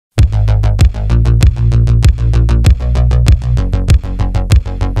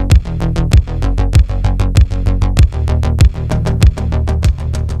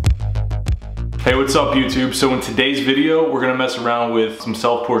What's up YouTube? So in today's video, we're gonna mess around with some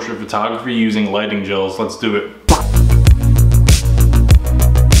self-portrait photography using lighting gels. Let's do it.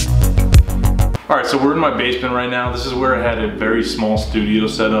 Alright, so we're in my basement right now. This is where I had a very small studio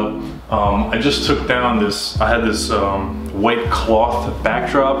set up. I just took down I had this white cloth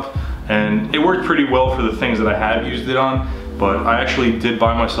backdrop, and it worked pretty well for the things that I have used it on, but I actually did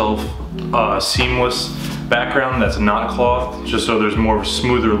buy myself a seamless background that's not cloth, just so there's more of a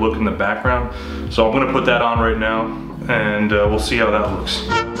smoother look in the background. So I'm gonna put that on right now, and we'll see how that looks.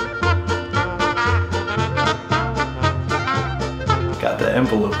 Got the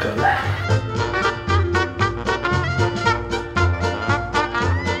envelope cover.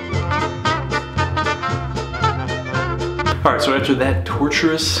 Alright, so after that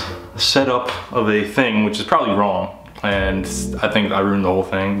torturous setup of a thing, which is probably wrong, and I think I ruined the whole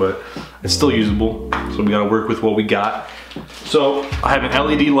thing, but it's still usable, so we gotta work with what we got. So I have an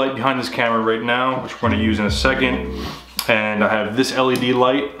LED light behind this camera right now, which we're gonna use in a second, and I have this LED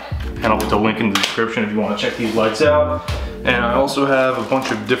light, and I'll put the link in the description if you wanna check these lights out. And I also have a bunch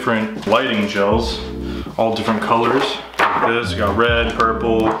of different lighting gels, all different colors, like this. You got red,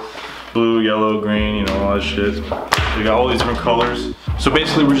 purple, blue, yellow, green, you know, all that shit. So you got all these different colors. So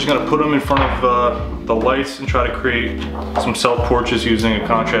basically we're just gonna put them in front of the lights and try to create some self-portraits using a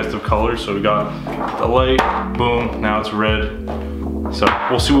contrast of colors. So we got the light, boom, now it's red. So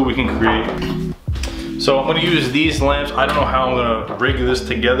we'll see what we can create. So I'm gonna use these lamps. I don't know how I'm gonna rig this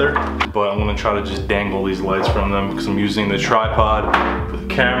together, but I'm gonna try to just dangle these lights from them because I'm using the tripod for the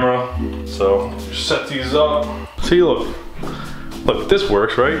camera. So just set these up. See, look, this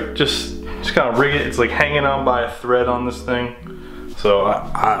works, right? Just kind of rig it. It's like hanging on by a thread on this thing. So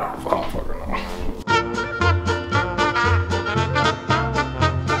I don't fucking know.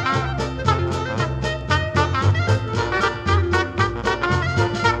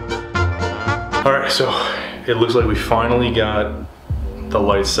 All right, so it looks like we finally got the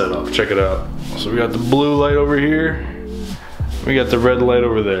lights set up. Check it out. So we got the blue light over here. We got the red light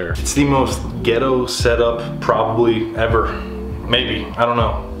over there. It's the most ghetto setup probably ever. Maybe, I don't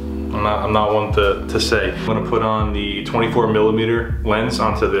know. I'm not one to say. I'm gonna put on the 24mm lens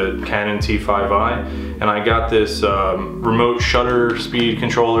onto the Canon T5i, and I got this remote shutter speed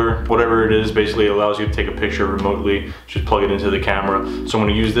controller, whatever it is. Basically it allows you to take a picture remotely, just plug it into the camera. So I'm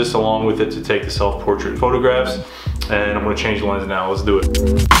gonna use this along with it to take the self-portrait photographs, and I'm gonna change the lens now. Let's do it.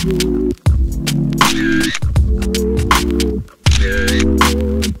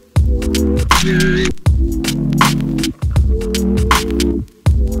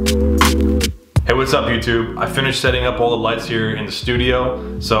 Hey, what's up YouTube? I finished setting up all the lights here in the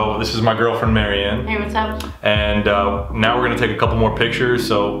studio. So this is my girlfriend Marianne. Hey, what's up? And now we're gonna take a couple more pictures,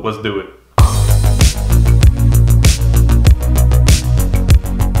 so let's do it.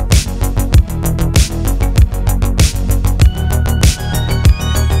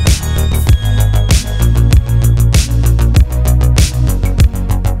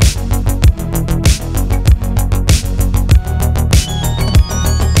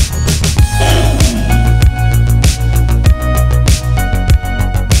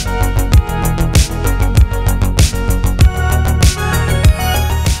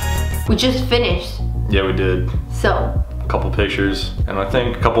 We just finished. Yeah, we did. So. A couple pictures, and I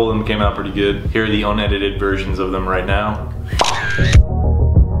think a couple of them came out pretty good. Here are the unedited versions of them right now.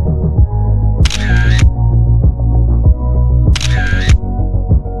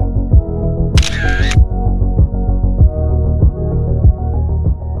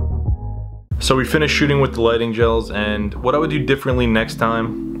 So we finished shooting with the lighting gels, and what I would do differently next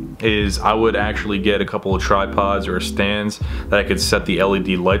time is I would actually get a couple of tripods or stands that I could set the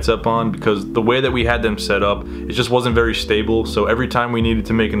LED lights up on, because the way that we had them set up, it just wasn't very stable. So every time we needed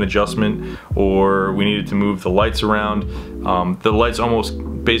to make an adjustment or we needed to move the lights around, the lights almost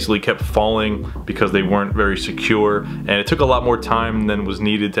basically kept falling because they weren't very secure, and it took a lot more time than was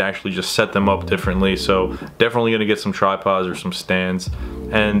needed to actually just set them up differently. So definitely gonna get some tripods or some stands.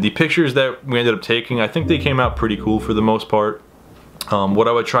 And the pictures that we ended up taking, I think they came out pretty cool for the most part. What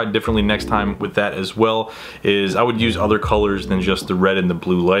I would try differently next time with that as well is I would use other colors than just the red and the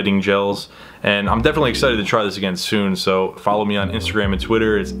blue lighting gels. And I'm definitely excited to try this again soon, so follow me on Instagram and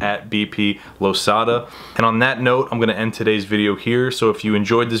Twitter. It's @BP Losada. And on that note, I'm gonna end today's video here. So if you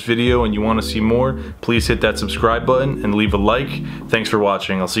enjoyed this video and you wanna see more, please hit that subscribe button and leave a like. Thanks for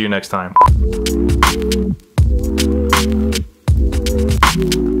watching. I'll see you next time.